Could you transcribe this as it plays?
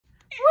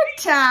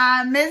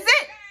time is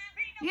it?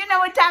 You know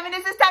what time it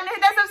is. It's time to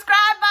hit that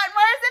subscribe button.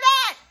 Where is it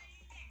at?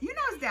 You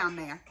know it's down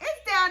there.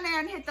 It's down there,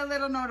 and hit the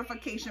little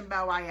notification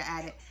bell while you're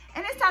at it.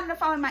 And it's time to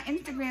follow my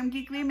Instagram,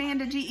 Geekly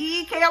Amanda,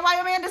 Geeky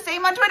Amanda,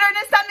 same on Twitter. And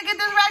it's time to get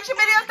this reaction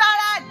video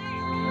started.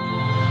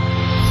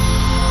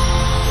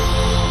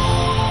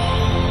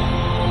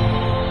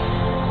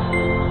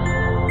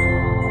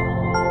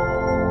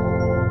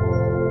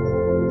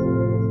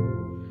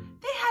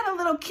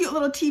 Cute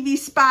little TV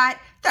spot.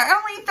 They're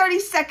only 30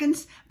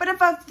 seconds, but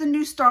about the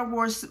new Star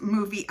Wars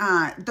movie,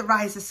 The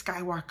Rise of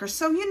Skywalker.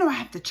 So, you know, I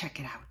have to check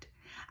it out.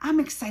 I'm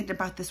excited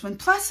about this one.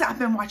 Plus, I've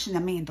been watching The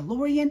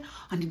Mandalorian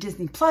on the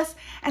Disney Plus,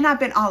 and I've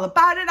been all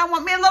about it. I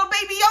want me a little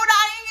baby Yoda.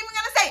 I ain't even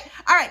gonna say it.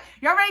 All right,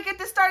 y'all ready to get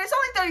this started? It's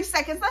only 30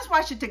 seconds. Let's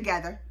watch it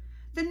together.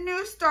 The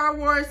new Star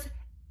Wars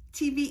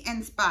TV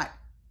end spot.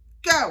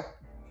 Go.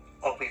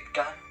 What we've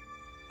done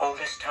all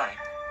this time.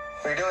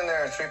 What are you doing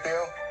there,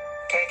 3PO?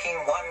 Taking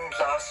one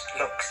last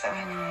look, sir,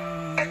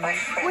 at my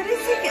friend. What is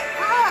he?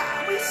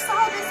 We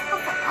saw this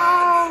before.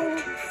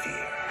 Oh,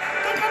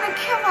 they're gonna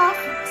kill off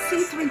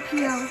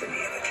C-3PO.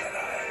 Destiny of a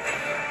Jedi.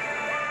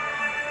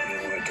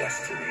 Your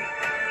destiny.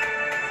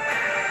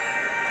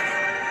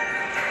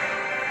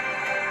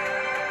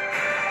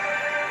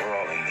 We're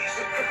all in this.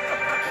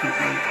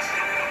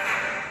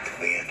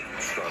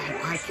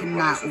 I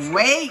cannot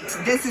wait.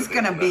 This is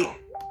gonna be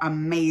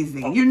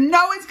amazing. You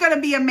know it's gonna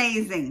be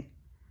amazing.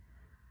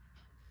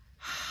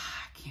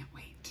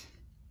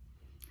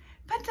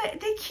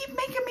 They keep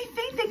making me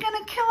think they're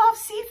going to kill off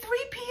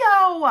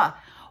C-3PO. Why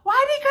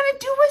are they going to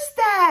do us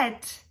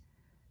that?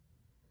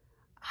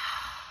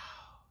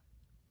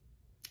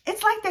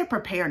 It's like their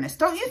preparedness,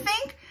 don't you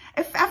think?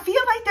 I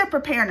feel like their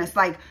preparedness.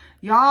 Like,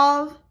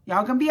 y'all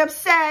going to be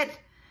upset.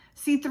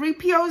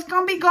 C-3PO is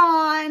going to be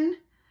gone.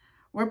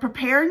 We're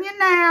preparing you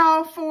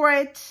now for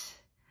it.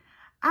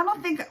 I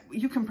don't think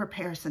you can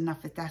prepare us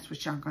enough if that's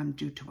what y'all going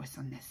to do to us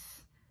on this.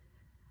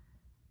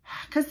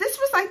 Because this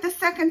was like the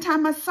second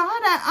time I saw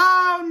that.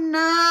 Oh,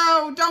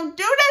 no. Don't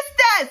do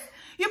this.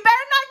 You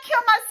better not kill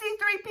my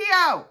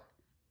C-3PO.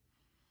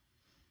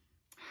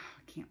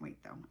 I can't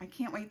wait, though. I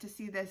can't wait to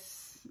see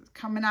this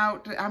coming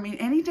out. I mean,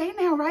 any day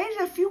now, right?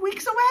 A few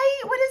weeks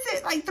away? What is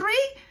it? Like 3?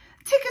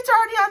 Tickets are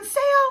already on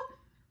sale.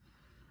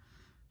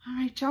 All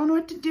right, y'all know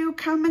what to do.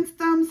 Comments,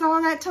 thumbs,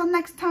 all that. Till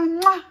next time.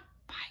 Mwah.